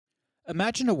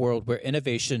Imagine a world where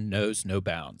innovation knows no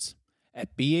bounds.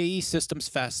 At BAE Systems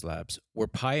Fast Labs, we're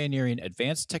pioneering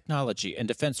advanced technology and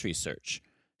defense research,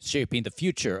 shaping the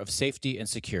future of safety and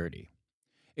security.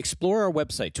 Explore our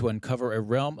website to uncover a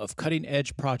realm of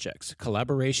cutting-edge projects,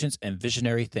 collaborations, and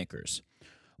visionary thinkers.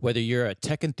 Whether you're a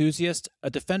tech enthusiast, a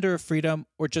defender of freedom,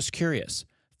 or just curious,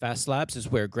 Fast Labs is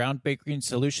where groundbreaking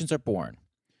solutions are born.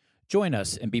 Join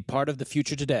us and be part of the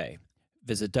future today.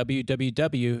 Visit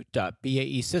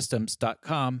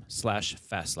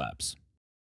www.baesystems.com/fastlabs.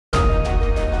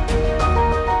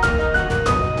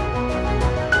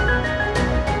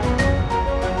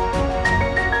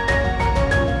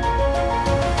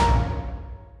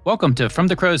 Welcome to From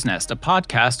the Crow's Nest, a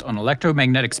podcast on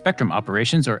electromagnetic spectrum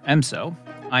operations, or EMSO.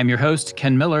 I'm your host,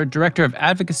 Ken Miller, Director of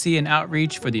Advocacy and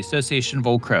Outreach for the Association of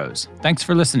Old Crows. Thanks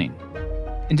for listening.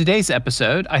 In today's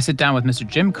episode, I sit down with Mr.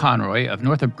 Jim Conroy of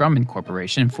Northrop Grumman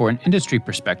Corporation for an industry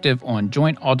perspective on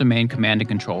Joint All-Domain Command and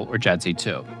Control, or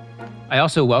JADC2. I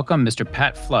also welcome Mr.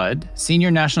 Pat Flood,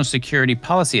 Senior National Security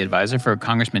Policy Advisor for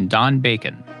Congressman Don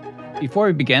Bacon. Before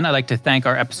we begin, I'd like to thank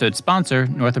our episode sponsor,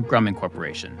 Northrop Grumman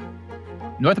Corporation.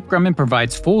 Northrop Grumman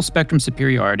provides full spectrum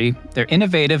superiority. Their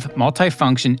innovative,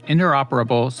 multifunction,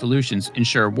 interoperable solutions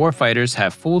ensure warfighters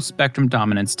have full spectrum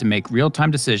dominance to make real-time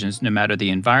decisions no matter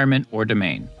the environment or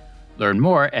domain. Learn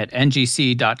more at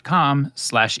ngc.com/EW.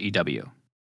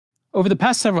 Over the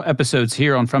past several episodes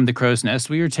here on From the Crow's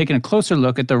Nest, we are taking a closer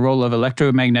look at the role of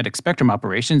electromagnetic spectrum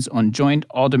operations on Joint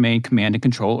All-Domain Command and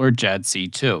Control, or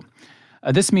JADC2.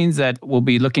 This means that we'll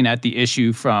be looking at the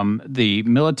issue from the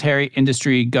military,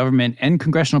 industry, government, and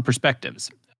congressional perspectives.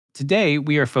 Today,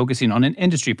 we are focusing on an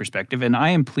industry perspective, and I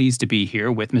am pleased to be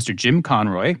here with Mr. Jim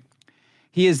Conroy.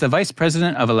 He is the Vice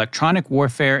President of Electronic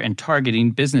Warfare and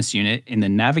Targeting Business Unit in the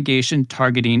Navigation,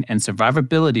 Targeting, and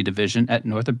Survivability Division at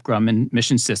Northrop Grumman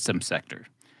Mission Systems Sector.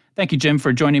 Thank you, Jim,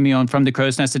 for joining me on From the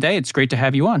Crow's Nest today. It's great to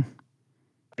have you on.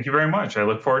 Thank you very much. I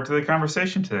look forward to the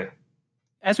conversation today.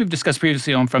 As we've discussed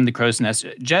previously on From the Crow's Nest,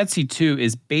 JADC2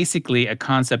 is basically a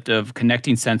concept of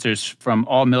connecting sensors from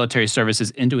all military services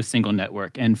into a single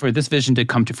network. And for this vision to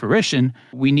come to fruition,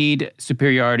 we need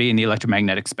superiority in the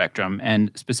electromagnetic spectrum. And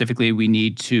specifically, we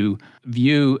need to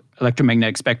view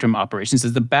electromagnetic spectrum operations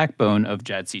as the backbone of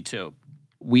JADC2.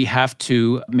 We have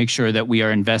to make sure that we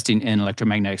are investing in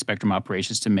electromagnetic spectrum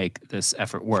operations to make this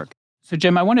effort work. So,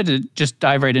 Jim, I wanted to just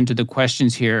dive right into the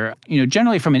questions here.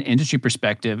 Generally from an industry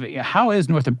perspective, how is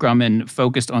Northrop Grumman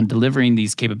focused on delivering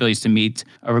these capabilities to meet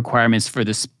requirements for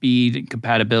the speed,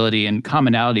 compatibility, and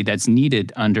commonality that's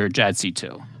needed under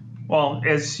JADC2? Well,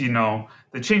 as you know,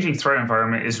 the changing threat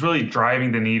environment is really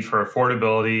driving the need for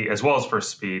affordability as well as for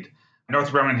speed.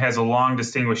 Northrop Grumman has a long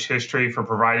distinguished history for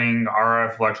providing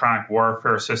RF electronic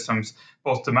warfare systems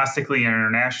both domestically and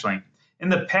internationally. In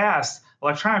the past,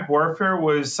 electronic warfare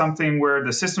was something where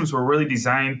the systems were really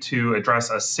designed to address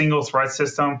a single threat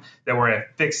system that were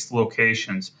at fixed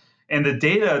locations. And the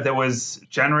data that was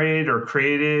generated or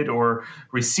created or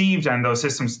received on those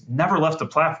systems never left the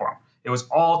platform. It was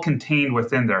all contained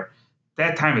within there.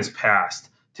 That time has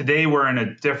passed. Today, we're in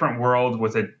a different world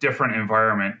with a different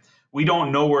environment. We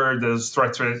don't know where those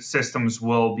threat systems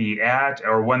will be at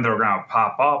or when they're going to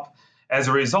pop up. As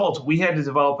a result, we had to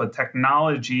develop a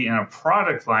technology and a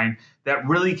product line that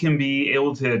really can be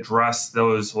able to address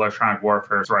those electronic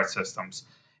warfare threat systems.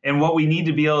 And what we need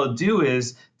to be able to do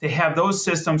is to have those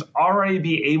systems already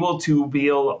be able to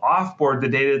offboard the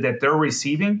data that they're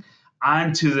receiving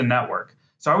onto the network.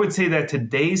 So I would say that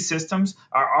today's systems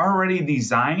are already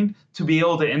designed to be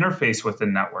able to interface with the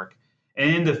network.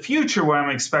 And in the future, what I'm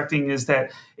expecting is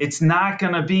that it's not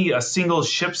going to be a single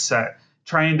ship set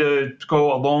trying to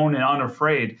go alone and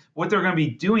unafraid. What they're going to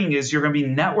be doing is you're going to be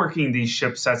networking these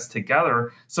ship sets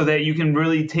together so that you can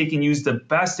really take and use the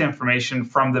best information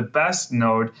from the best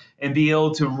node and be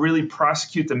able to really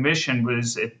prosecute the mission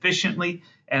as efficiently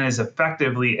and as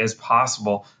effectively as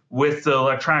possible with the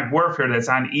electronic warfare that's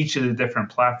on each of the different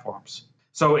platforms.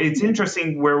 So it's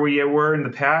interesting where we were in the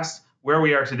past, where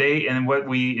we are today, and what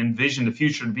we envision the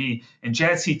future to be. And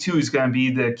JADC2 is going to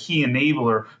be the key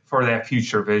enabler for that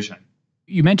future vision.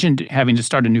 You mentioned having to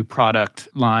start a new product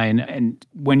line, and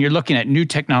when you're looking at new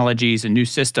technologies and new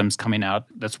systems coming out,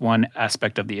 that's one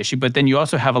aspect of the issue. But then you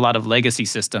also have a lot of legacy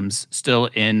systems still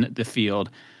in the field.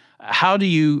 How do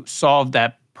you solve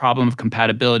that problem of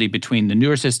compatibility between the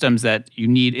newer systems that you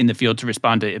need in the field to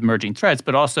respond to emerging threats,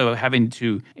 but also having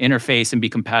to interface and be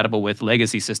compatible with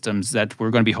legacy systems that we're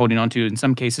going to be holding on to in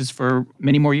some cases for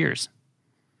many more years?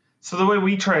 So the way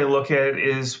we try to look at it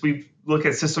is we look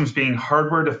at systems being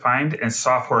hardware defined and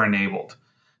software enabled.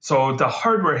 So the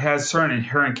hardware has certain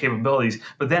inherent capabilities,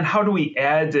 but then how do we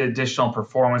add the additional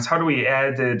performance? How do we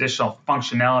add the additional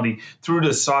functionality through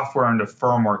the software and the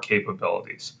firmware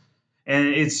capabilities? And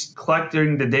it's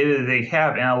collecting the data that they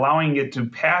have and allowing it to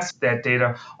pass that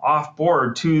data off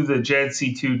board to the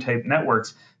JADC2 type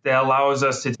networks that allows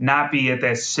us to not be at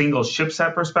that single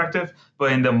chipset perspective,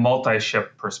 but in the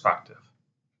multi-chip perspective.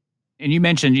 And you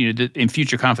mentioned, that in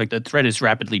future conflict, the threat is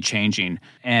rapidly changing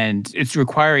and it's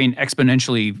requiring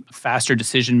exponentially faster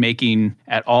decision making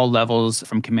at all levels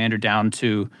from commander down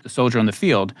to the soldier on the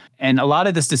field. And a lot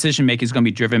of this decision making is going to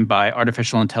be driven by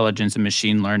artificial intelligence and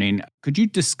machine learning. Could you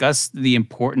discuss the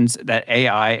importance that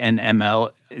AI and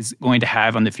ML is going to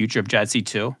have on the future of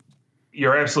JADC2?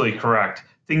 You're absolutely correct.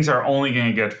 Things are only going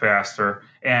to get faster,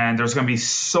 and there's going to be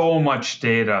so much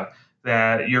data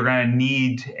that you're going to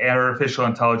need artificial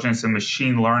intelligence and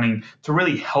machine learning to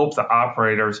really help the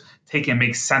operators take and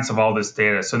make sense of all this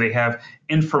data so they have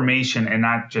information and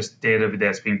not just data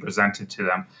that's being presented to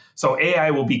them. So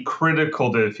AI will be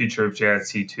critical to the future of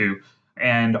JADC2.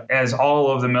 And as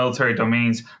all of the military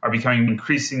domains are becoming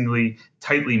increasingly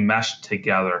tightly meshed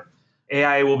together,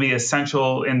 AI will be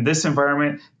essential in this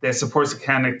environment that supports the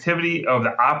connectivity of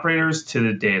the operators to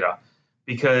the data.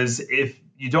 Because if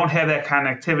you don't have that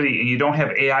connectivity and you don't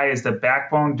have AI as the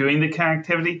backbone doing the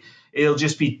connectivity, it'll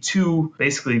just be too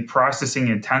basically processing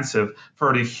intensive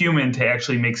for the human to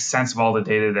actually make sense of all the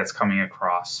data that's coming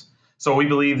across. So we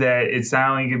believe that it's not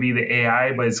only going to be the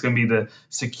AI, but it's going to be the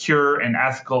secure and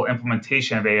ethical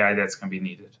implementation of AI that's going to be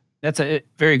needed. That's a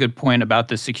very good point about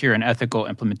the secure and ethical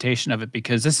implementation of it,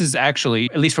 because this is actually,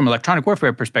 at least from electronic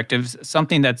warfare perspectives,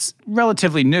 something that's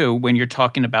relatively new when you're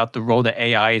talking about the role that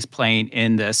AI is playing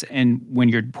in this. And when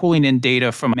you're pulling in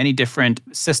data from many different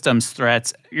systems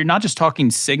threats, you're not just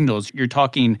talking signals, you're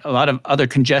talking a lot of other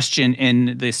congestion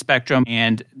in the spectrum.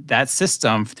 And that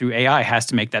system through AI has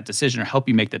to make that decision or help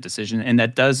you make that decision. And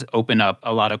that does open up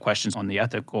a lot of questions on the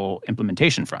ethical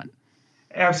implementation front.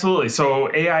 Absolutely. So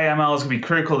AI ML is going to be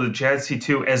critical to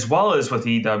JADC2 as well as with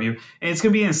EW, and it's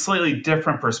going to be in slightly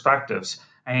different perspectives.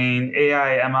 I mean,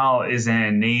 AI ML is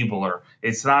an enabler.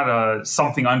 It's not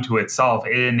something unto itself.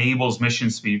 It enables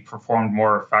missions to be performed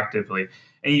more effectively.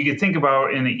 And you can think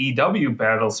about in the EW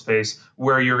battle space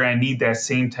where you're going to need that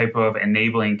same type of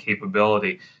enabling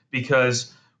capability,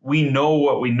 because we know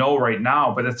what we know right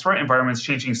now, but the threat environment is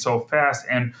changing so fast,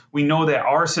 and we know that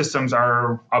our systems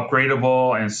are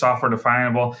upgradable and software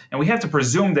definable, and we have to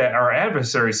presume that our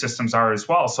adversary systems are as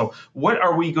well. So what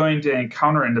are we going to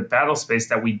encounter in the battle space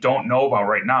that we don't know about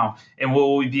right now? And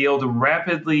will we be able to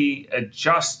rapidly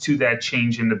adjust to that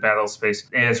change in the battle space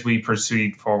as we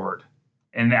proceed forward?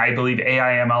 And I believe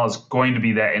AI ML is going to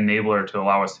be that enabler to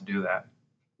allow us to do that.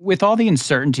 With all the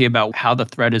uncertainty about how the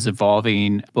threat is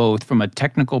evolving, both from a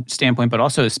technical standpoint, but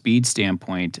also a speed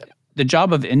standpoint, the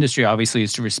job of industry obviously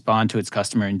is to respond to its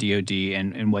customer and DoD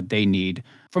and what they need.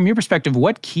 From your perspective,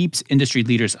 what keeps industry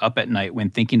leaders up at night when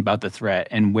thinking about the threat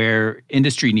and where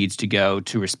industry needs to go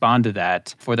to respond to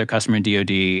that for their customer and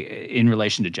DoD in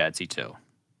relation to JADC2?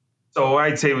 So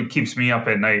I'd say what keeps me up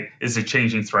at night is the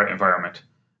changing threat environment.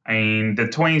 I mean, the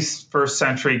 21st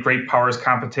century great powers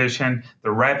competition, the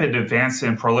rapid advance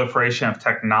and proliferation of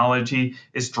technology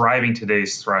is driving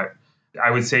today's threat.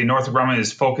 I would say Northrop Grumman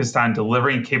is focused on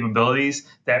delivering capabilities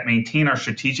that maintain our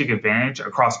strategic advantage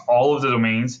across all of the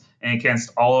domains and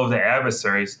against all of the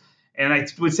adversaries. And I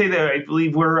would say that I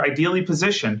believe we're ideally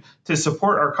positioned to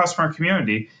support our customer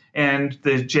community and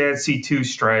the JADC2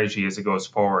 strategy as it goes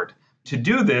forward. To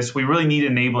do this, we really need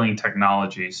enabling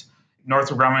technologies.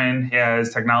 Northrop Grumman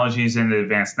has technologies in the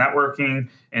advanced networking,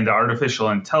 in the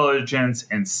artificial intelligence,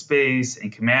 in space,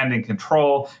 in command and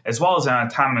control, as well as in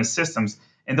autonomous systems.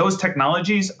 And those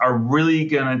technologies are really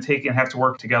going to take and have to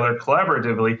work together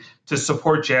collaboratively to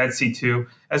support JADC2,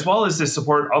 as well as to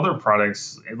support other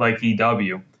products like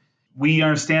EW. We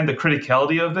understand the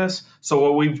criticality of this. So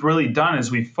what we've really done is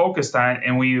we've focused on it,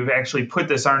 and we've actually put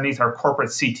this underneath our corporate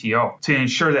CTO to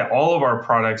ensure that all of our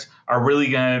products are really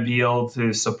going to be able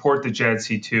to support the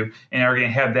JADC2 and are going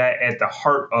to have that at the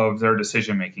heart of their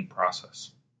decision-making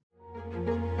process.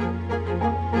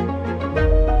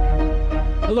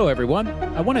 Hello, everyone.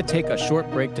 I want to take a short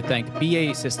break to thank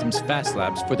BAE Systems Fast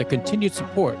Labs for the continued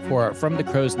support for our From the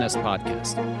Crow's Nest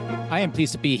podcast. I am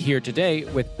pleased to be here today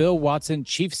with Bill Watson,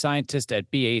 Chief Scientist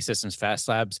at BAE Systems Fast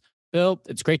Labs. Bill,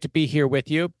 it's great to be here with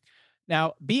you.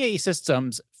 Now, BAE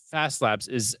Systems Fast Labs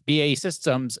is BAE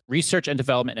Systems' research and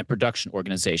development and production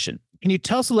organization. Can you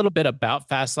tell us a little bit about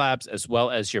Fast Labs as well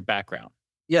as your background?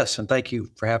 Yes, and thank you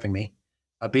for having me.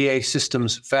 BAE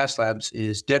Systems Fast Labs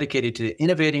is dedicated to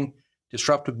innovating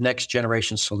disruptive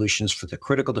next-generation solutions for the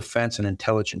critical defense and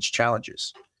intelligence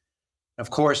challenges. Of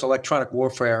course, electronic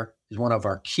warfare is one of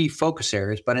our key focus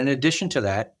areas. But in addition to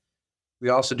that, we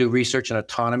also do research in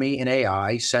autonomy and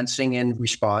AI, sensing and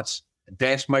response,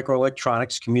 advanced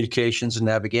microelectronics, communications, and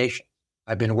navigation.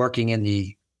 I've been working in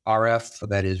the RF,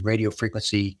 that is radio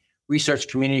frequency research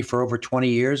community, for over 20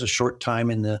 years, a short time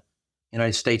in the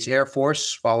United States Air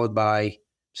Force, followed by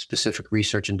specific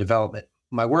research and development.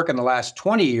 My work in the last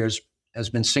 20 years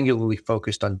has been singularly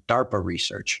focused on DARPA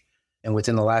research, and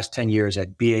within the last 10 years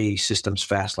at BAE Systems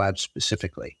Fast Labs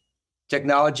specifically.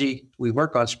 Technology we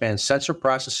work on spans sensor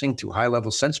processing to high-level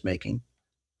sense-making,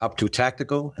 up to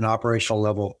tactical and operational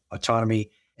level autonomy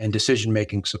and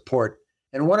decision-making support.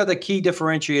 And one of the key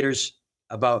differentiators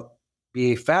about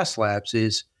BAE Fast Labs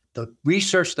is the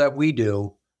research that we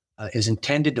do is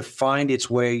intended to find its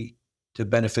way to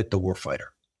benefit the warfighter.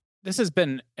 This has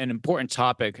been an important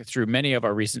topic through many of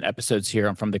our recent episodes here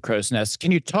on From the Crow's Nest.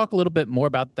 Can you talk a little bit more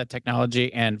about that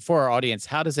technology? And for our audience,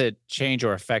 how does it change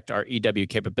or affect our EW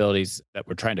capabilities that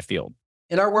we're trying to field?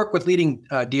 In our work with leading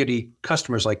DoD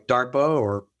customers like DARPA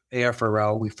or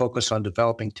AFRL, we focus on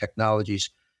developing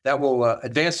technologies that will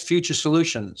advance future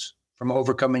solutions, from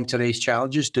overcoming today's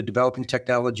challenges to developing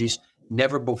technologies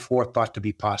never before thought to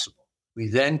be possible. We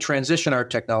then transition our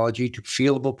technology to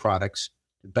fieldable products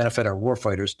to benefit our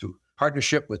warfighters through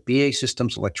partnership with BAE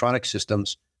Systems Electronic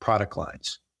Systems product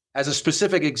lines. As a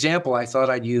specific example, I thought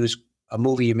I'd use a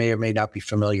movie you may or may not be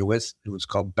familiar with. It was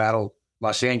called Battle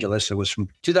Los Angeles. It was from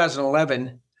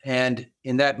 2011. And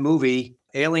in that movie,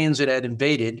 aliens had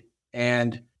invaded.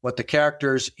 And what the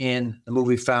characters in the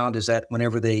movie found is that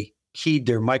whenever they keyed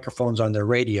their microphones on their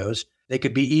radios, they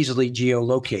could be easily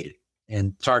geolocated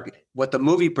and targeted. What the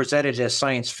movie presented as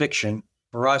science fiction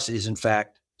for us is, in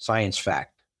fact, science fact.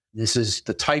 This is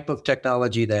the type of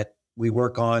technology that we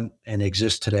work on and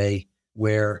exists today,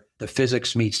 where the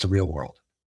physics meets the real world.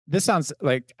 This sounds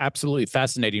like absolutely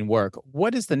fascinating work.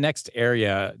 What is the next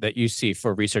area that you see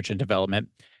for research and development?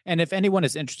 And if anyone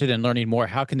is interested in learning more,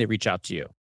 how can they reach out to you?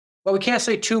 Well, we can't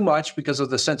say too much because of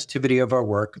the sensitivity of our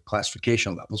work and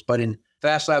classification levels. But in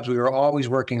Fast Labs, we are always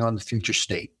working on the future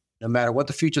state. No matter what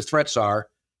the future threats are,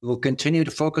 we will continue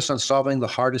to focus on solving the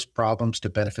hardest problems to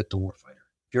benefit the warfighter.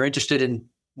 If you're interested in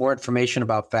more information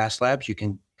about Fast Labs, you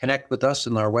can connect with us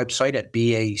on our website at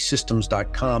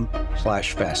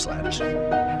basystems.com/fastlabs.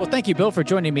 Well, thank you, Bill, for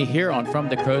joining me here on From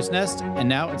the Crow's Nest. And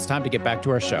now it's time to get back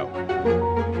to our show.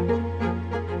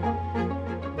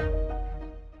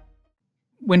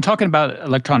 When talking about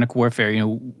electronic warfare,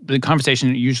 the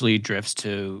conversation usually drifts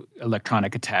to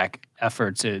electronic attack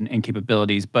efforts and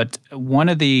capabilities. But one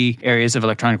of the areas of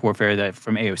electronic warfare that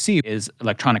from AOC is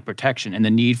electronic protection and the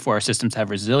need for our systems to have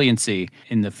resiliency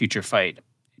in the future fight.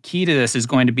 Key to this is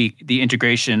going to be the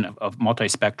integration of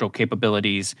multispectral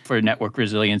capabilities for network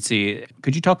resiliency.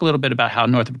 Could you talk a little bit about how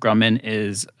Northrop Grumman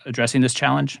is addressing this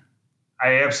challenge?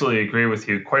 I absolutely agree with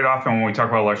you. Quite often when we talk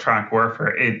about electronic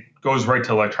warfare, it goes right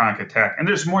to electronic attack. And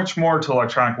there's much more to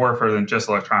electronic warfare than just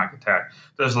electronic attack.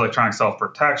 There's electronic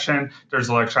self-protection. There's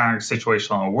electronic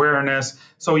situational awareness.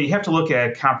 So you have to look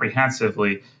at it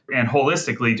comprehensively and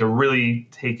holistically to really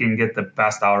take and get the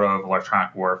best out of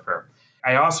electronic warfare.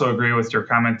 I also agree with your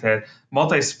comment that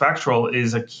multispectral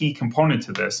is a key component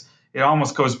to this. It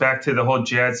almost goes back to the whole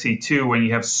JADC2 when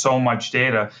you have so much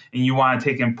data and you want to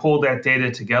take and pull that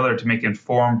data together to make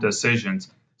informed decisions.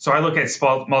 So I look at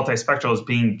multispectral as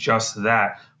being just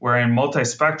that, where in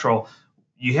multispectral,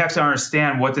 you have to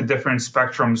understand what the different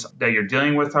spectrums that you're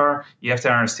dealing with are. You have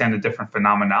to understand the different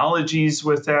phenomenologies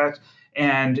with that.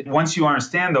 And once you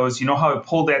understand those, you know how to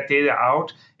pull that data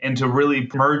out and to really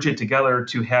merge it together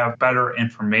to have better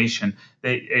information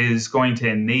that is going to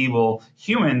enable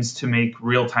humans to make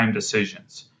real-time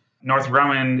decisions. Northrop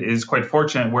Grumman is quite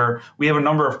fortunate where we have a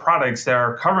number of products that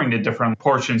are covering the different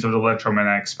portions of the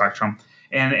electromagnetic spectrum.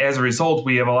 And as a result,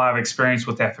 we have a lot of experience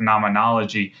with that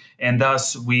phenomenology. And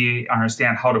thus, we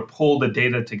understand how to pull the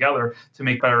data together to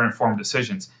make better informed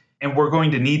decisions. And we're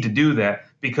going to need to do that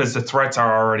because the threats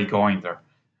are already going there.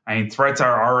 I mean, threats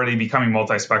are already becoming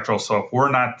multispectral. So if we're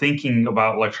not thinking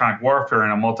about electronic warfare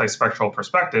in a multispectral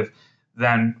perspective,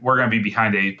 then we're going to be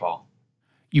behind the eight ball.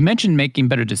 You mentioned making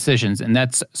better decisions, and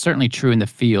that's certainly true in the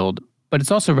field, but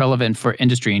it's also relevant for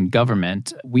industry and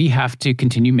government. We have to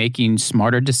continue making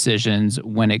smarter decisions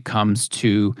when it comes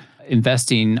to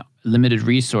investing limited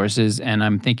resources, and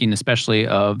I'm thinking especially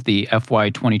of the FY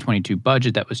 2022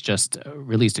 budget that was just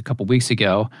released a couple weeks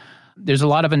ago. There's a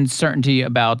lot of uncertainty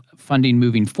about funding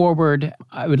moving forward.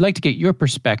 I would like to get your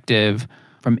perspective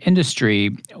from industry.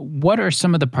 What are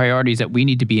some of the priorities that we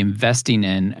need to be investing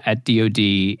in at DoD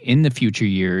in the future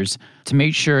years to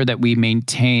make sure that we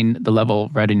maintain the level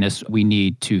of readiness we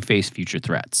need to face future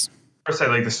threats? First, I'd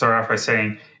like to start off by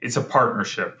saying it's a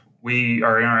partnership. We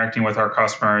are interacting with our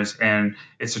customers, and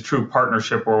it's a true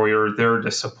partnership where we are there to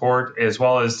support as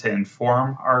well as to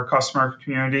inform our customer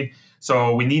community.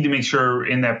 So we need to make sure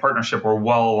in that partnership we're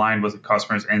well aligned with the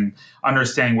customers and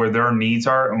understanding where their needs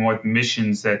are and what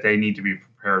missions that they need to be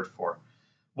prepared for.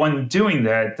 When doing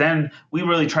that, then we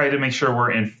really try to make sure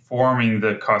we're informing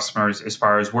the customers as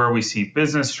far as where we see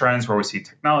business trends, where we see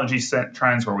technology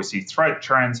trends, where we see threat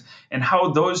trends, and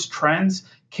how those trends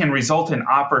can result in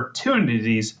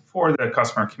opportunities for the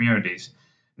customer communities.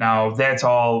 Now, that's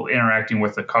all interacting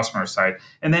with the customer side.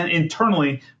 And then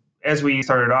internally, as we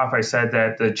started off, I said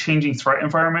that the changing threat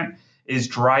environment is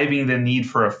driving the need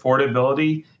for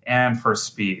affordability and for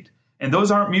speed. And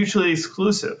those aren't mutually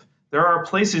exclusive. There are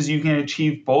places you can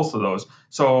achieve both of those.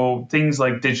 So things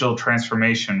like digital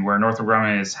transformation, where Northrop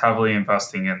Grumman is heavily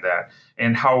investing in that,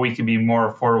 and how we can be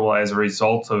more affordable as a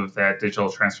result of that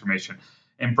digital transformation.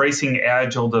 Embracing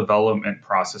agile development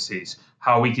processes,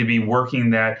 how we can be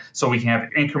working that so we can have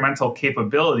incremental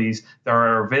capabilities that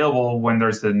are available when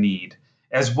there's the need,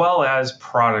 as well as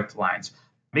product lines.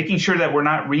 Making sure that we're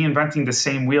not reinventing the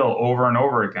same wheel over and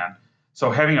over again. So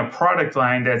having a product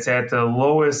line that's at the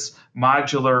lowest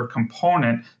modular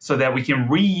component so that we can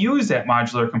reuse that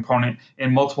modular component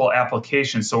in multiple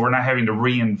applications so we're not having to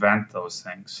reinvent those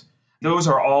things. Those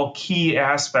are all key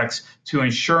aspects to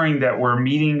ensuring that we're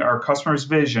meeting our customers'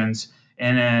 visions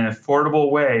in an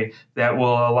affordable way that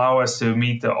will allow us to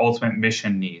meet the ultimate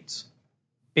mission needs.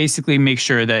 Basically, make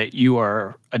sure that you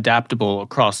are adaptable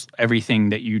across everything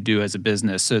that you do as a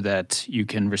business so that you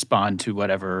can respond to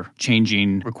whatever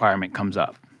changing requirement comes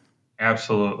up.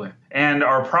 Absolutely. And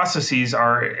our processes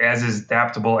are as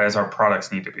adaptable as our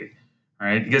products need to be,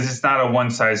 right? Because it's not a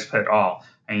one-size-fits-all.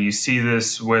 And you see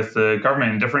this with the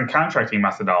government in different contracting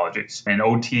methodologies and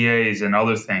OTAs and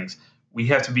other things. We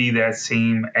have to be that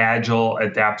same agile,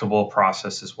 adaptable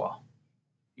process as well.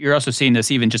 You're also seeing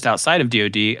this even just outside of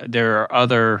DoD. There are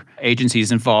other agencies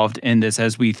involved in this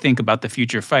as we think about the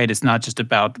future fight. It's not just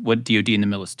about what DoD and the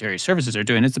military services are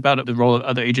doing. It's about the role of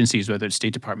other agencies, whether it's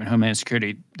State Department, Homeland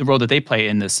Security, the role that they play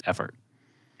in this effort.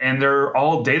 And they're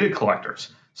all data collectors.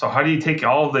 So how do you take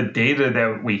all of the data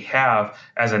that we have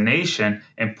as a nation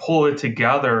and pull it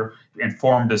together,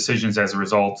 inform decisions as a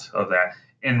result of that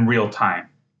in real time?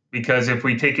 Because if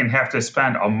we have to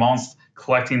spend a month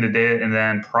collecting the data and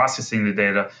then processing the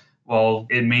data, well,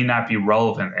 it may not be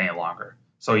relevant any longer.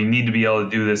 So you need to be able to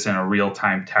do this in a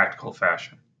real-time tactical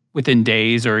fashion. Within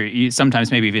days or sometimes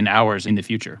maybe even hours in the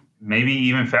future. Maybe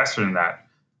even faster than that.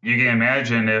 You can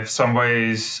imagine if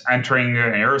somebody's entering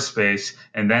an airspace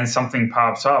and then something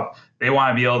pops up, they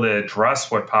want to be able to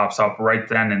address what pops up right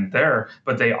then and there,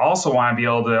 but they also want to be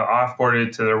able to offboard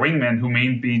it to their wingman who may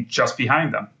be just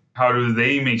behind them. How do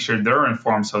they make sure they're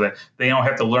informed so that they don't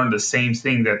have to learn the same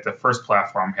thing that the first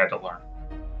platform had to learn?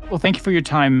 Well, thank you for your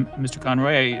time, Mr.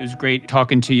 Conroy. It was great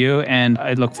talking to you, and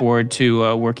I look forward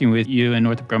to working with you and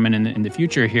Northrop Grumman in the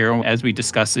future here as we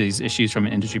discuss these issues from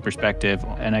an industry perspective,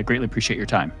 and I greatly appreciate your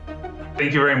time.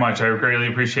 Thank you very much. I greatly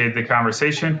appreciate the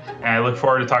conversation, and I look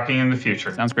forward to talking in the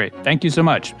future. Sounds great. Thank you so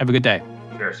much. Have a good day.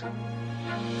 Cheers.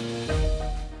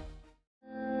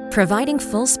 Providing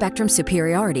full-spectrum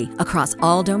superiority across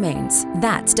all domains.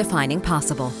 That's defining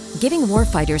possible. Giving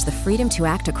warfighters the freedom to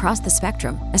act across the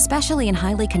spectrum, especially in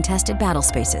highly contested battle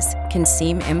spaces, can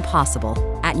seem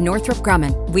impossible. At Northrop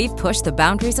Grumman, we've pushed the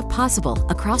boundaries of possible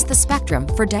across the spectrum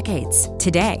for decades.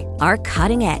 Today, our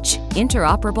cutting-edge,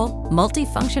 interoperable,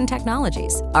 multifunction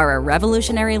technologies are a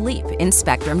revolutionary leap in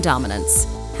spectrum dominance.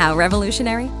 How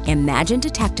revolutionary? Imagine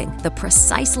detecting the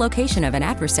precise location of an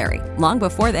adversary long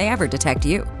before they ever detect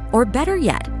you. Or better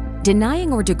yet,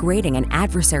 denying or degrading an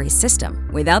adversary's system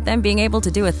without them being able to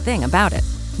do a thing about it.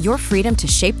 Your freedom to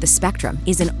shape the spectrum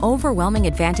is an overwhelming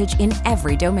advantage in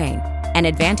every domain. An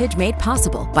advantage made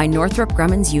possible by Northrop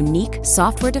Grumman's unique,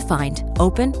 software-defined,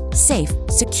 open, safe,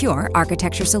 secure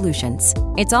architecture solutions.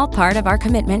 It's all part of our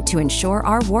commitment to ensure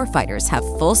our warfighters have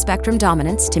full spectrum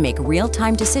dominance to make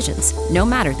real-time decisions, no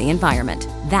matter the environment.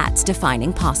 That's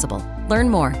defining possible. Learn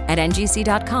more at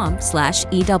ngc.com/EW.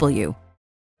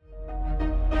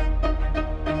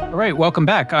 All right, welcome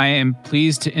back. I am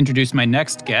pleased to introduce my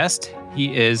next guest.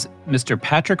 He is Mr.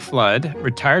 Patrick Flood,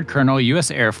 retired Colonel, U.S.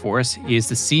 Air Force. He is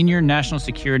the Senior National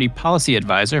Security Policy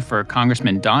Advisor for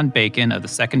Congressman Don Bacon of the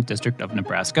 2nd District of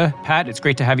Nebraska. Pat, it's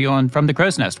great to have you on From the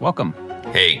Crow's Nest. Welcome.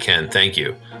 Hey, Ken, thank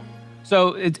you. So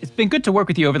it's been good to work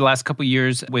with you over the last couple of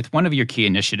years with one of your key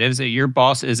initiatives. Your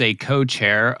boss is a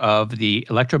co-chair of the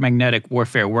Electromagnetic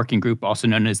Warfare Working Group, also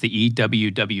known as the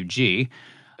EWWG.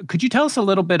 Could you tell us a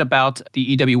little bit about the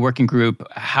EW Working Group,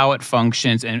 how it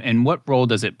functions, and what role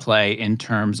does it play in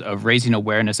terms of raising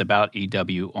awareness about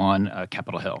EW on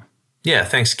Capitol Hill? Yeah,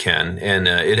 thanks, Ken. And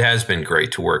it has been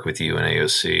great to work with you and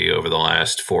AOC over the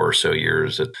last 4 or so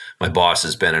years that my boss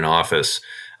has been in office.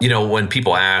 When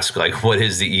people ask, like, what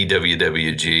is the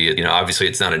EWWG? Obviously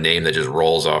it's not a name that just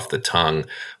rolls off the tongue,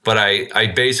 but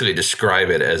I basically describe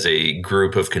it as a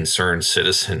group of concerned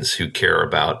citizens who care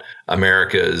about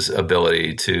America's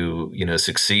ability to,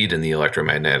 succeed in the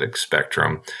electromagnetic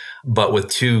spectrum. But with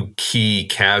 2 key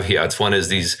caveats. One is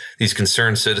these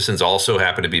concerned citizens also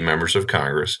happen to be members of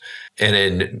Congress. And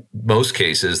in most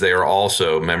cases, they are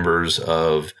also members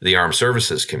of the Armed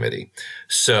Services Committee.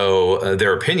 So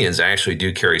their opinions actually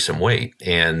do carry some weight,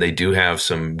 and they do have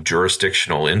some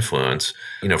jurisdictional influence,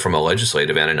 from a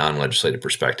legislative and a non-legislative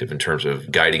perspective in terms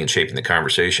of guiding and shaping the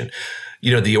conversation.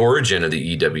 The origin of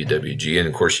the EWWG, and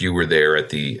of course you were there at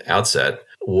the outset,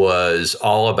 was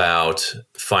all about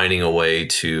finding a way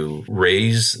to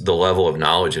raise the level of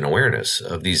knowledge and awareness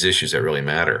of these issues that really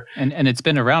matter. And it's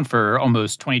been around for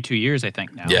almost 22 years, I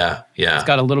think, now. Yeah. It's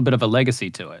got a little bit of a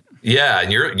legacy to it. Yeah,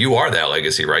 and you are that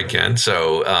legacy, right, Ken?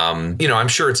 So, I'm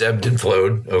sure it's ebbed and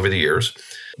flowed over the years.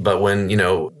 But when,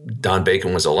 Don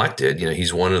Bacon was elected,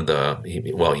 he's one of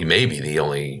he may be the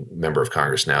only member of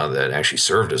Congress now that actually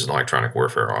served as an electronic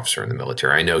warfare officer in the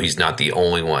military. I know he's not the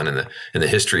only one in the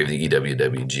history of the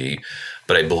EWWG,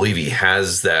 but I believe he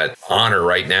has that honor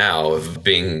right now of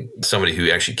being somebody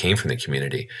who actually came from the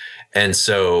community. And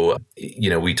so,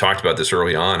 we talked about this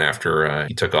early on after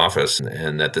he took office,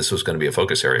 and that this was going to be a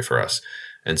focus area for us.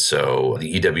 And so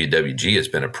the EWWG has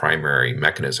been a primary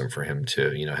mechanism for him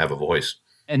to, have a voice.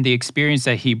 And the experience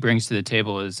that he brings to the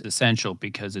table is essential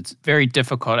because it's very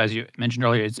difficult, as you mentioned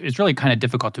earlier, it's really kind of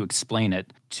difficult to explain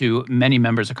it to many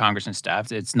members of Congress and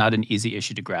staff. It's not an easy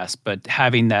issue to grasp, but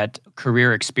having that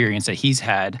career experience that he's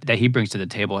had, that he brings to the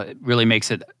table, it really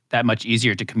makes it that much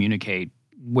easier to communicate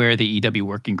where the EW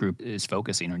Working Group is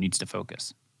focusing or needs to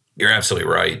focus. You're absolutely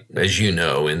right. As you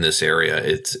know, in this area,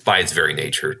 it's by its very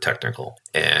nature technical.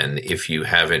 And if you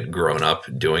haven't grown up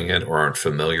doing it or aren't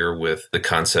familiar with the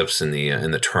concepts and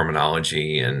the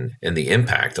terminology and the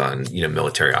impact on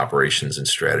military operations and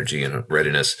strategy and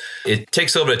readiness, it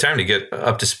takes a little bit of time to get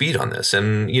up to speed on this.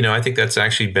 And I think that's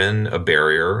actually been a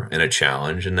barrier and a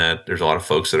challenge, in that there's a lot of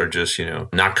folks that are just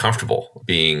not comfortable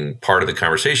being part of the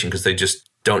conversation because they just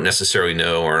don't necessarily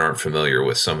know or aren't familiar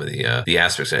with some of the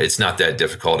aspects. It's not that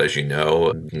difficult, as you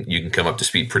know. You can come up to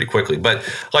speed pretty quickly. But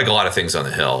like a lot of things on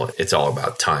the Hill, it's all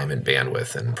about time and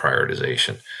bandwidth and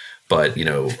prioritization. But,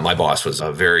 my boss was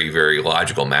a very, very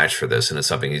logical match for this, and it's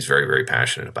something he's very, very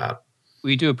passionate about.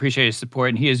 We do appreciate his support,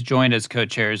 and he is joined as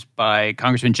co-chairs by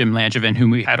Congressman Jim Langevin, whom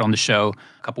we had on the show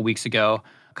a couple weeks ago,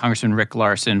 Congressman Rick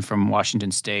Larsen from Washington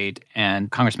State,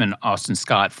 and Congressman Austin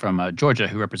Scott from Georgia,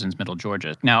 who represents Middle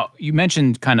Georgia. Now, you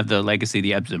mentioned kind of the legacy,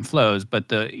 the ebbs and flows, but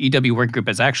the EW Working Group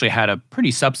has actually had a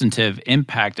pretty substantive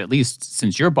impact, at least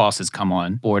since your boss has come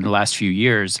on board in the last few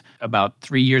years. About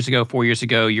 4 years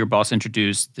ago, your boss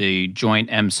introduced the Joint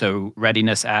EMSO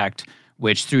Readiness Act,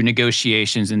 which through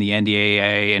negotiations in the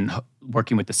NDAA and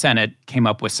working with the Senate came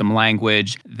up with some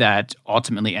language that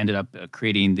ultimately ended up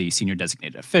creating the senior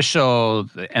designated official,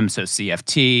 the EMSO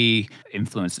CFT,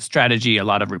 influence the strategy, a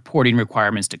lot of reporting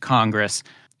requirements to Congress.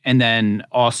 And then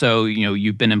also,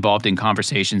 you've been involved in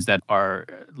conversations that are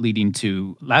leading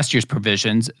to last year's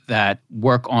provisions that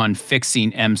work on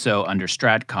fixing EMSO under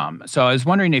STRATCOM. So I was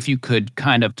wondering if you could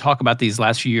kind of talk about these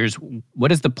last few years.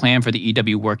 What is the plan for the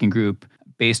EW Working Group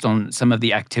based on some of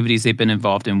the activities they've been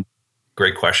involved in?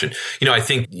 Great question. I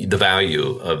think the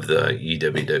value of the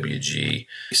EWWG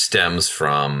stems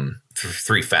from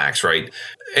 3 facts, right?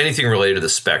 Anything related to the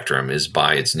spectrum is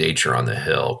by its nature on the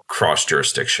Hill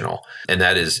cross-jurisdictional. And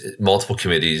that is multiple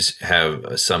committees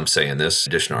have some say in this.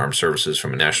 Additional armed services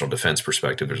from a national defense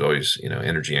perspective, there's always,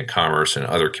 energy and commerce and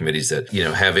other committees that,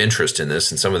 have interest in this.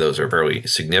 And some of those are fairly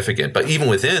significant. But even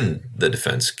within the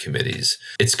defense committees,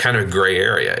 it's kind of a gray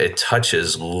area. It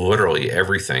touches literally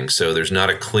everything. So there's not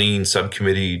a clean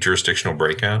subcommittee jurisdictional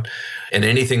breakout. And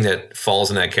anything that falls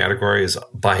in that category is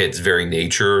by its very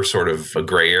nature sort of a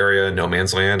gray area, no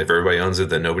man's land. If everybody owns it,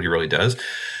 then nobody really does.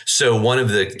 So one of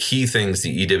the key things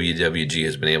the EWWG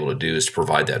has been able to do is to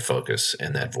provide that focus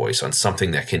and that voice on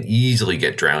something that can easily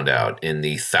get drowned out in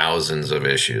the thousands of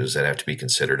issues that have to be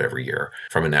considered every year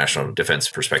from a national defense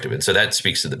perspective. And so that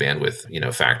speaks to the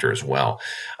bandwidth, factor as well.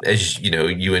 As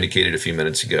you indicated a few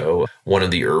minutes ago, one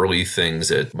of the early things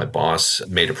that my boss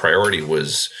made a priority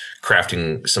was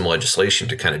crafting some legislation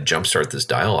to kind of jumpstart this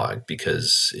dialogue,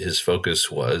 because his focus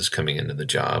was coming into the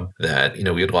job that,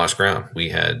 we had lost ground. We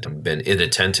had been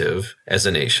inattentive narrative as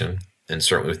a nation, and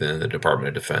certainly within the Department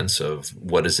of Defense, of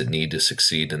what does it need to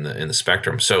succeed in the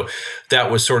spectrum. So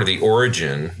that was sort of the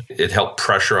origin. It helped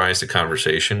pressurize the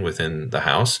conversation within the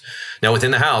House. Now,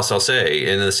 within the House, I'll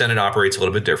say, and the Senate operates a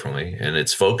little bit differently, and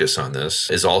its focus on this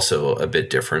is also a bit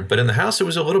different. But in the House, it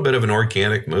was a little bit of an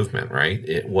organic movement, right?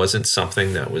 It wasn't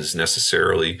something that was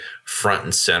necessarily front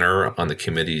and center on the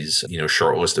committee's,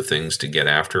 short list of things to get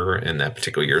after in that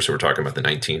particular year. So we're talking about the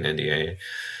 19 NDA.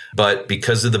 But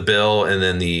because of the bill and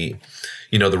then the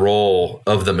role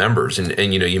of the members,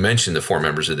 and you mentioned the 4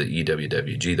 members of the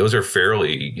EWWG, those are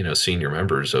fairly, senior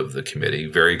members of the committee,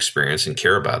 very experienced and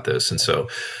care about this. And so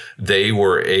they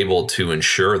were able to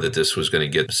ensure that this was going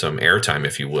to get some airtime,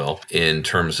 if you will, in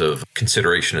terms of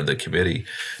consideration of the committee.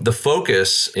 The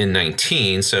focus in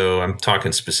 19, so I'm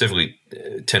talking specifically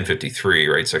 1053,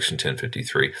 right, Section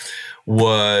 1053,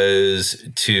 was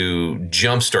to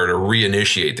jumpstart or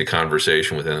reinitiate the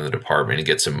conversation within the department and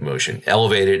get some motion,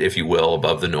 elevate it, if you will,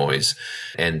 above the noise,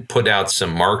 and put out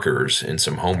some markers and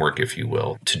some homework, if you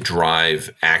will, to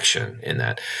drive action in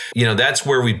that. That's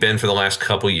where we've been for the last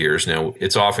couple of years. Now,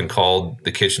 it's often called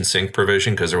the kitchen sink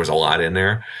provision because there was a lot in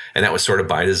there, and that was sort of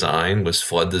by design, was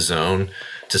flood the zone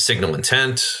to signal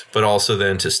intent, but also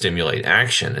then to stimulate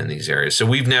action in these areas. So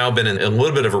we've now been in a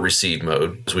little bit of a receive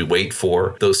mode as we wait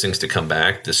for those things to come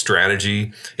back. The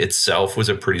strategy itself was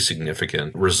a pretty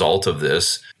significant result of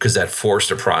this because that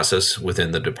forced a process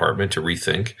within the department to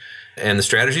rethink. And the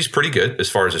strategy is pretty good as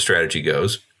far as the strategy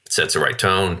goes. It sets the right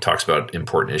tone, talks about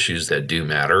important issues that do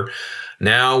matter.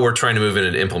 Now we're trying to move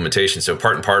into implementation. So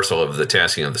part and parcel of the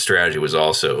tasking of the strategy was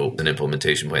also an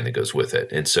implementation plan that goes with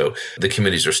it. And so the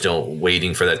committees are still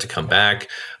waiting for that to come back.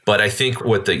 But I think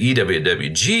what the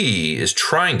EWWG is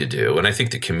trying to do, and I think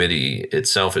the committee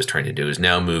itself is trying to do, is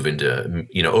now move into,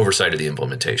 oversight of the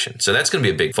implementation. So that's going to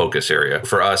be a big focus area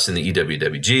for us in the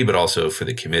EWWG, but also for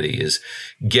the committee, is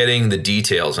getting the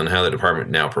details on how the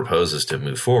department now proposes to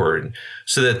move forward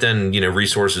so that then,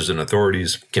 resources and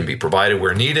authorities can be provided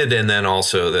where needed. And then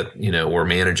also that, we're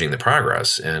managing the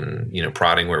progress and,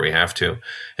 prodding where we have to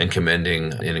and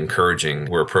commending and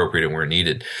encouraging where appropriate and where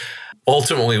needed.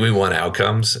 Ultimately, we want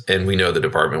outcomes, and we know the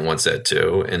department wants that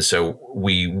too. And so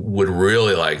we would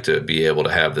really like to be able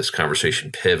to have this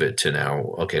conversation pivot to now,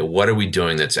 okay, what are we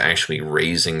doing that's actually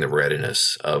raising the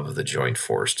readiness of the joint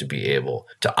force to be able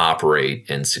to operate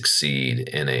and succeed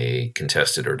in a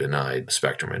contested or denied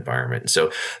spectrum environment? And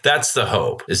so that's the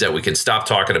hope, is that we can stop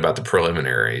talking about the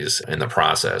preliminaries and the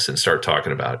process and start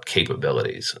talking about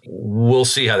capabilities. We'll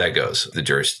see how that goes. The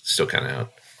jury's still kind of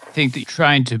out. I think that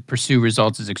trying to pursue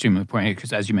results is extremely important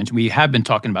because, as you mentioned, we have been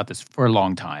talking about this for a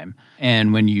long time.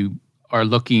 And when you are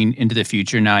looking into the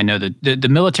future, now I know that the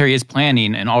military is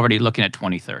planning and already looking at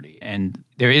 2030. And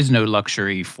there is no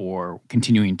luxury for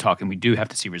continuing talking. We do have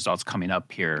to see results coming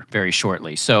up here very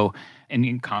shortly. So, and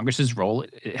in Congress's role,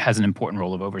 it has an important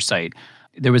role of oversight.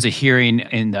 There was a hearing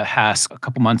in the HASC a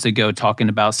couple months ago talking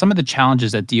about some of the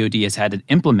challenges that DoD has had in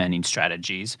implementing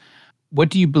strategies. What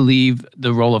do you believe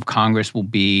the role of Congress will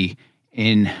be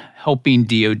in helping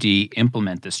DoD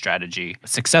implement this strategy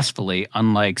successfully,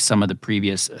 unlike some of the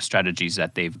previous strategies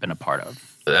that they've been a part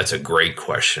of? That's a great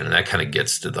question. And that kind of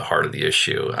gets to the heart of the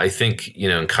issue. I think,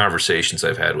 in conversations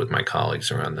I've had with my colleagues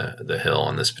around the Hill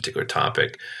on this particular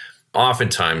topic,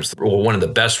 oftentimes, one of the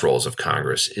best roles of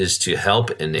Congress is to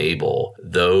help enable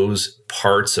those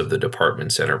parts of the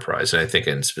department's enterprise. And I think,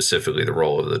 and specifically the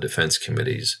role of the defense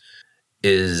committees,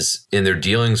 is in their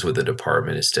dealings with the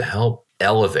department, is to help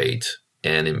elevate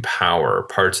and empower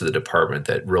parts of the department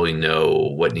that really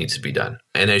know what needs to be done.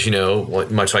 And as you know,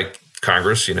 much like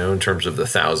Congress, in terms of the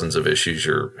thousands of issues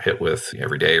you're hit with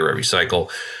every day or every cycle,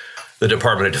 the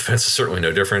Department of Defense is certainly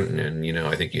no different. And,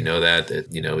 I think that,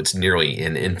 it's nearly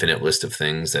an infinite list of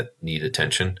things that need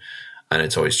attention. And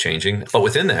it's always changing. But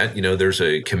within that, there's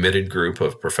a committed group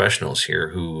of professionals here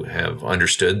who have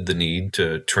understood the need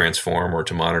to transform or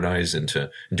to modernize and to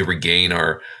regain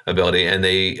our ability. And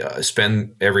they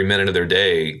spend every minute of their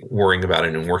day worrying about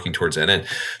it and working towards that end.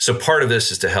 So part of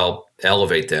this is to help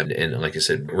elevate them and, like I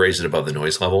said, raise it above the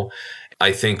noise level.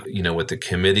 I think, what the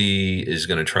committee is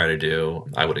going to try to do,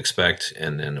 I would expect,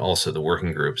 and then also the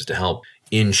working group, is to help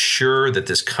ensure that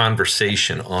this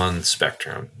conversation on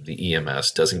spectrum, the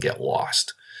EMS, doesn't get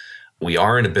lost. We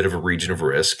are in a bit of a region of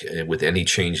risk with any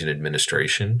change in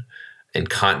administration, and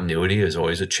continuity is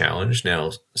always a challenge.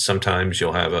 Now, sometimes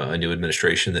you'll have a new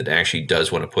administration that actually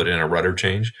does want to put in a rudder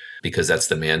change because that's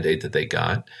the mandate that they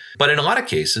got. But in a lot of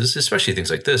cases, especially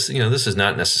things like this, this is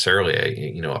not necessarily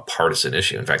a partisan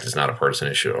issue. In fact, it's not a partisan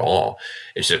issue at all.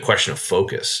 It's a question of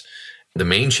focus. The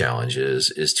main challenge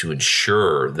is to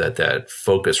ensure that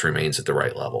focus remains at the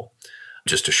right level.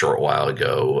 just a short while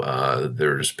ago,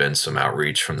 there's been some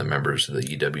outreach from the members of the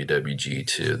EWWG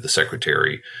to the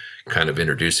secretary, kind of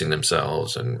introducing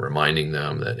themselves and reminding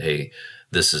them that, hey,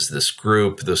 this is this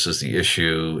group, this is the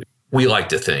issue. We like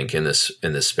to think in this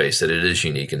space that it is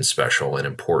unique and special and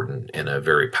important in a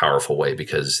very powerful way,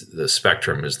 because the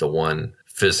spectrum is the one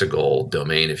physical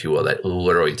domain, if you will, that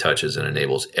literally touches and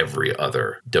enables every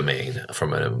other domain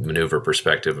from a maneuver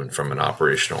perspective and from an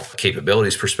operational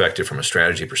capabilities perspective, from a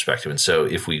strategy perspective. And so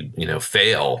if we,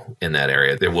 fail in that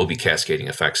area, there will be cascading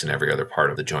effects in every other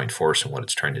part of the joint force and what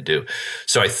it's trying to do.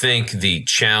 So I think the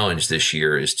challenge this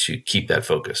year is to keep that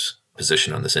focus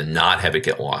position on this and not have it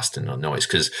get lost in the noise.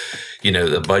 Because,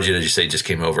 the budget, as you say, just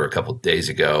came over a couple of days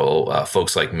ago.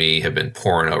 Folks like me have been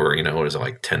pouring over, what is it,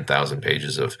 like 10,000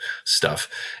 pages of stuff.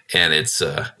 And it's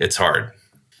hard.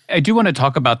 I do want to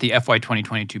talk about the FY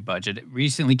 2022 budget. It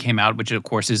recently came out, which of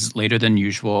course is later than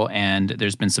usual. And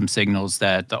there's been some signals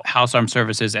that the House Armed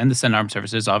Services and the Senate Armed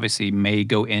Services obviously may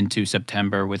go into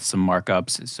September with some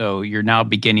markups. So you're now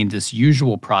beginning this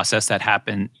usual process that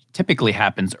typically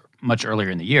happens much earlier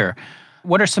in the year.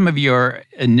 What are some of your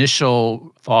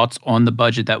initial thoughts on the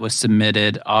budget that was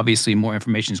submitted? Obviously, more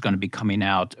information is going to be coming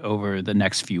out over the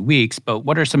next few weeks, but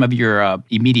what are some of your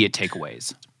immediate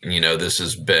takeaways? This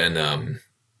has been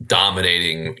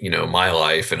dominating, my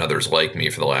life and others like me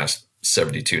for the last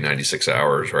 72, 96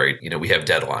 hours, right? We have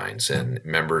deadlines and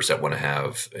members that want to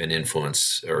have an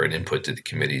influence or an input to the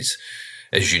committees.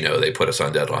 As you know, they put us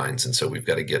on deadlines, and so we've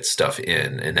got to get stuff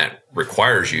in, and that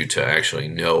requires you to actually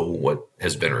know what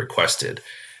has been requested.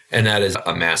 And that is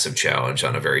a massive challenge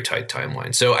on a very tight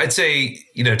timeline. So I'd say,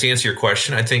 to answer your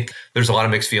question, I think there's a lot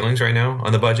of mixed feelings right now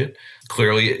on the budget.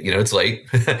 Clearly, it's late,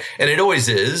 and it always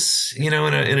is, in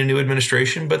a new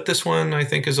administration. But this one, I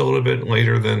think, is a little bit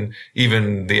later than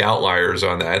even the outliers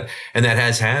on that. And that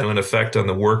has had an effect on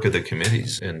the work of the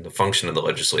committees and the function of the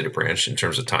legislative branch in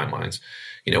terms of timelines.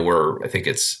 Where I think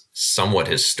it's somewhat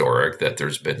historic that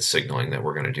there's been signaling that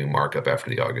we're going to do markup after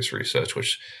the August recess,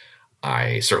 which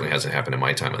certainly hasn't happened in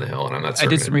my time on the Hill, and I'm not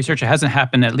certain. I did some research. It hasn't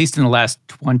happened at least in the last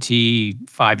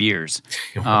 25 years.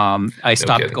 I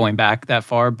stopped going back that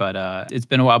far, but it's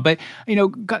been a while. But,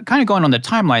 kind of going on the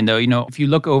timeline, though, if you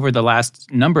look over the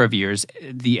last number of years,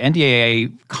 the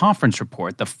NDAA conference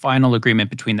report, the final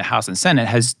agreement between the House and Senate,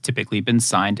 has typically been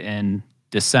signed in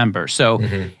December. So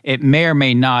it may or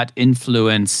may not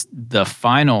influence the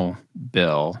final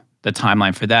bill, the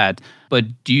timeline for that. But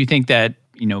do you think that,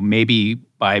 maybe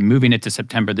by moving it to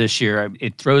September this year,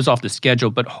 it throws off the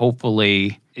schedule, but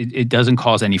hopefully it doesn't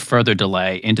cause any further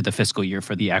delay into the fiscal year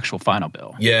for the actual final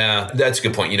bill? Yeah, that's a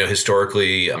good point.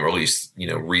 Historically, or at least,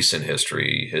 recent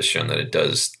history has shown that it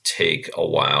does take a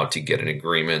while to get an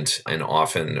agreement. And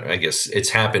often, I guess it's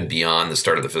happened beyond the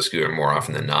start of the fiscal year more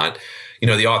often than not.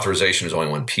 The authorization is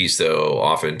only one piece, though.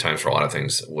 Oftentimes, for a lot of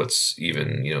things, what's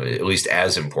even, at least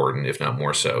as important, if not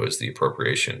more so, is the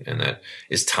appropriation. And that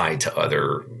is tied to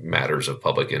other matters of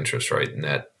public interest, right? And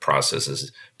that process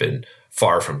has been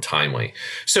far from timely.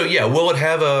 So, yeah, will it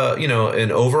have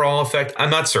an overall effect?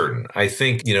 I'm not certain. I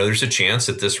think, there's a chance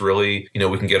that this really,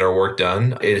 we can get our work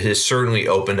done. It has certainly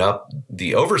opened up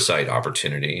the oversight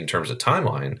opportunity in terms of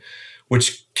timeline,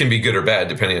 which can be good or bad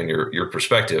depending on your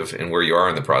perspective and where you are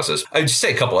in the process. I'd just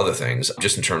say a couple other things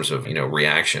just in terms of,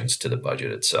 reactions to the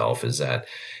budget itself, is that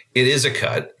it is a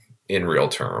cut in real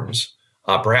terms.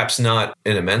 Perhaps not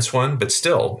an immense one, but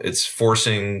still it's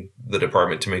forcing the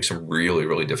department to make some really,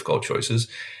 really difficult choices.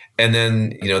 And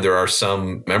then, there are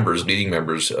some leading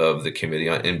members of the committee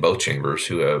in both chambers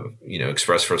who have,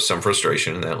 expressed some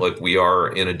frustration that, look, we are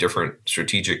in a different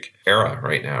strategic era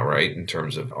right now, right, in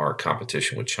terms of our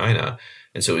competition with China.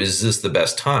 And so is this the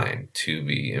best time to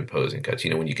be imposing cuts?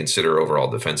 When you consider overall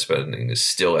defense spending is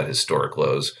still at historic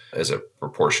lows as a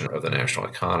proportion of the national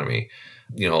economy,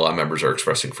 a lot of members are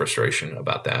expressing frustration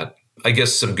about that. I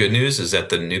guess some good news is that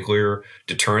the nuclear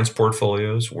deterrence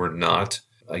portfolios were not,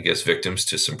 victims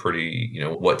to some pretty,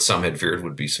 what some had feared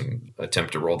would be some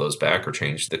attempt to roll those back or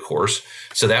change the course.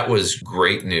 So that was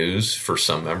great news for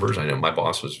some members. I know my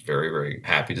boss was very, very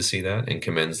happy to see that and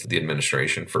commends the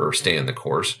administration for staying the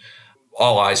course.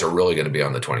 All eyes are really going to be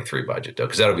on the 23 budget, though,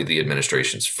 because that'll be the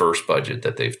administration's first budget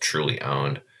that they've truly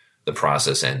owned the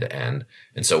process end to end.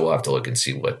 And so we'll have to look and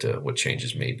see what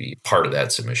changes may be part of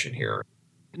that submission here.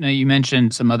 Now, you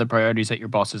mentioned some other priorities that your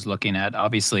boss is looking at.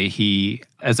 Obviously, he,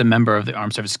 as a member of the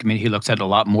Armed Services Committee, he looks at a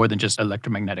lot more than just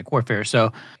electromagnetic warfare.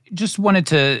 So just wanted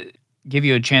to give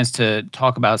you a chance to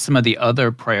talk about some of the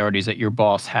other priorities that your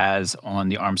boss has on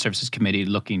the Armed Services Committee,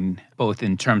 looking both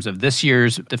in terms of this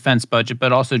year's defense budget,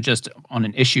 but also just on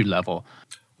an issue level.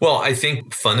 Well, I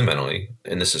think fundamentally,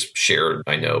 and this is shared,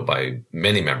 I know, by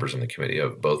many members on the committee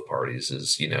of both parties,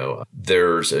 is,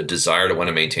 there's a desire to want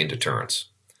to maintain deterrence.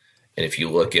 And if you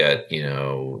look at,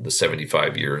 the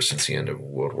 75 years since the end of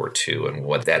World War II and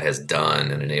what that has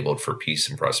done and enabled for peace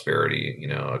and prosperity,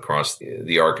 across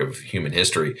the arc of human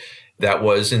history, that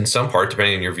was in some part,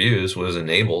 depending on your views, was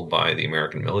enabled by the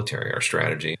American military, our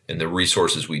strategy, and the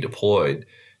resources we deployed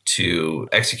to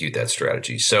execute that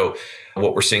strategy. So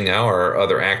what we're seeing now are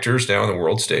other actors now on the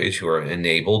world stage who are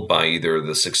enabled by either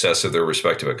the success of their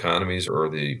respective economies or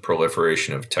the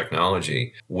proliferation of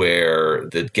technology, where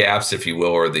the gaps, if you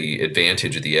will, or the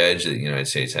advantage of the edge that the United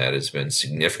States had has been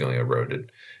significantly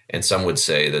eroded. And some would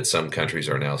say that some countries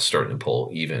are now starting to pull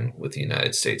even with the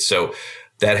United States. So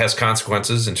that has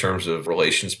consequences in terms of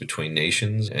relations between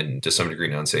nations and to some degree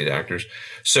non-state actors.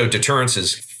 So deterrence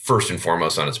is first and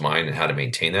foremost on its mind and how to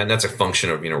maintain that. And that's a function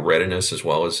of, readiness as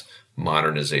well as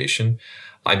modernization.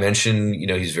 I mentioned,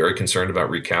 he's very concerned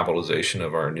about recapitalization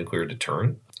of our nuclear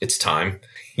deterrent. It's time.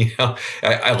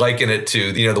 I liken it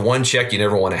to, the one check you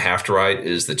never want to have to write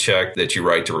is the check that you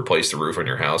write to replace the roof on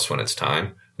your house when it's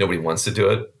time. Nobody wants to do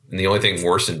it. And the only thing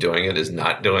worse than doing it is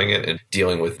not doing it and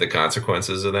dealing with the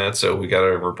consequences of that. So we got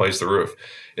to replace the roof.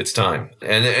 It's time.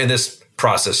 And this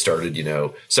process started,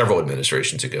 several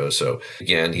administrations ago. So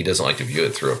again, he doesn't like to view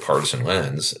it through a partisan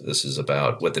lens. This is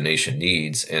about what the nation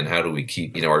needs and how do we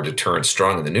keep, our deterrence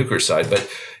strong on the nuclear side. But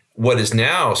what is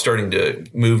now starting to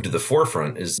move to the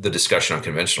forefront is the discussion on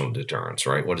conventional deterrence,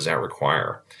 right? What does that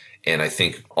require? And I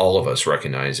think all of us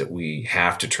recognize that we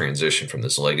have to transition from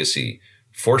this legacy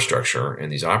force structure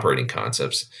and these operating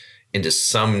concepts into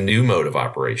some new mode of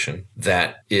operation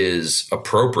that is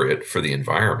appropriate for the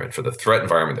environment, for the threat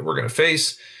environment that we're going to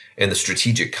face and the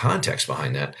strategic context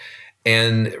behind that.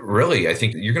 And really, I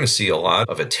think you're going to see a lot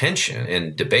of attention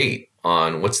and debate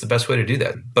on what's the best way to do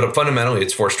that. But fundamentally,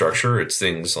 it's force structure. It's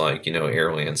things like,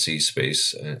 air, land, sea,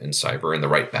 space, and cyber, and the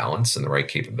right balance and the right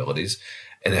capabilities.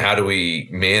 And how do we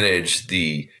manage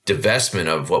the divestment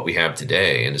of what we have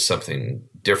today into something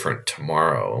different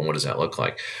tomorrow? And what does that look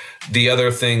like? The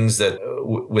other things that,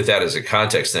 with that as a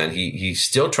context, then he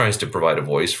still tries to provide a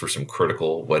voice for some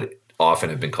critical, what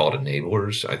often have been called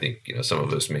enablers. I think, some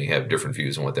of us may have different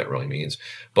views on what that really means.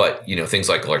 But, things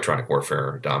like electronic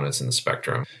warfare, dominance in the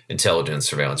spectrum, intelligence,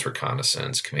 surveillance,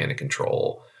 reconnaissance, command and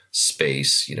control,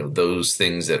 space, those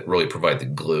things that really provide the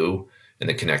glue and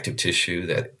the connective tissue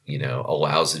that,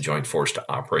 allows the joint force to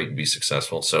operate and be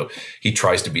successful. So he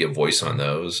tries to be a voice on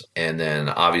those. And then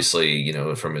obviously,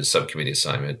 from his subcommittee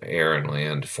assignment, air and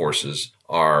land forces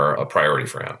are a priority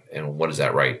for him. And what is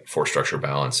that right force structure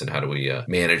balance? And how do we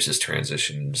manage this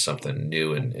transition into something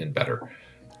new and better?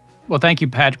 Well, thank you,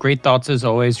 Pat. Great thoughts as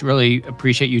always. Really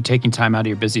appreciate you taking time out of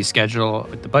your busy schedule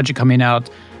with the budget coming out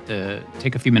to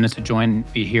take a few minutes to join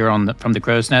me here from the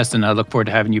Crow's Nest. And I look forward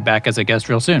to having you back as a guest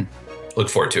real soon. Look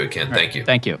forward to it, Ken. Thank you.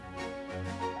 Thank you.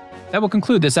 That will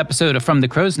conclude this episode of From the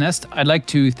Crow's Nest. I'd like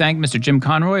to thank Mr. Jim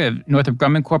Conroy of Northrop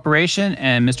Grumman Corporation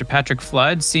and Mr. Patrick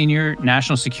Flood, Senior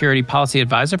National Security Policy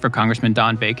Advisor for Congressman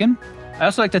Don Bacon. I'd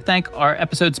also like to thank our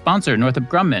episode sponsor, Northrop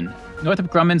Grumman. Northrop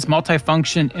Grumman's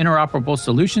multifunction interoperable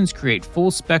solutions create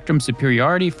full spectrum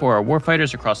superiority for our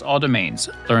warfighters across all domains.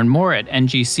 Learn more at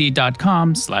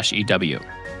ngc.com/EW.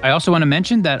 I also want to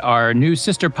mention that our new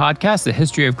sister podcast, The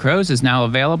History of Crows, is now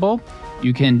available.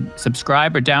 You can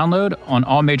subscribe or download on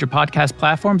all major podcast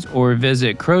platforms or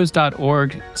visit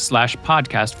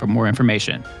crows.org/podcast for more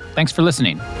information. Thanks for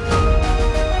listening.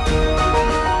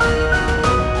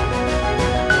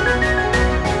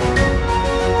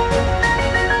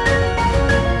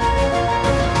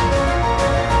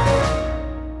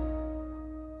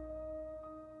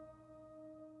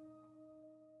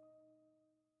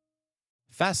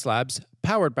 FAST Labs,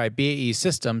 powered by BAE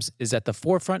Systems, is at the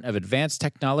forefront of advanced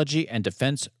technology and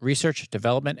defense research,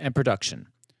 development, and production.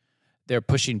 They're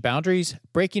pushing boundaries,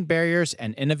 breaking barriers,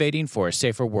 and innovating for a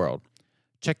safer world.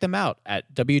 Check them out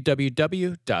at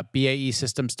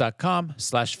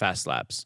www.baesystems.com/fastlabs.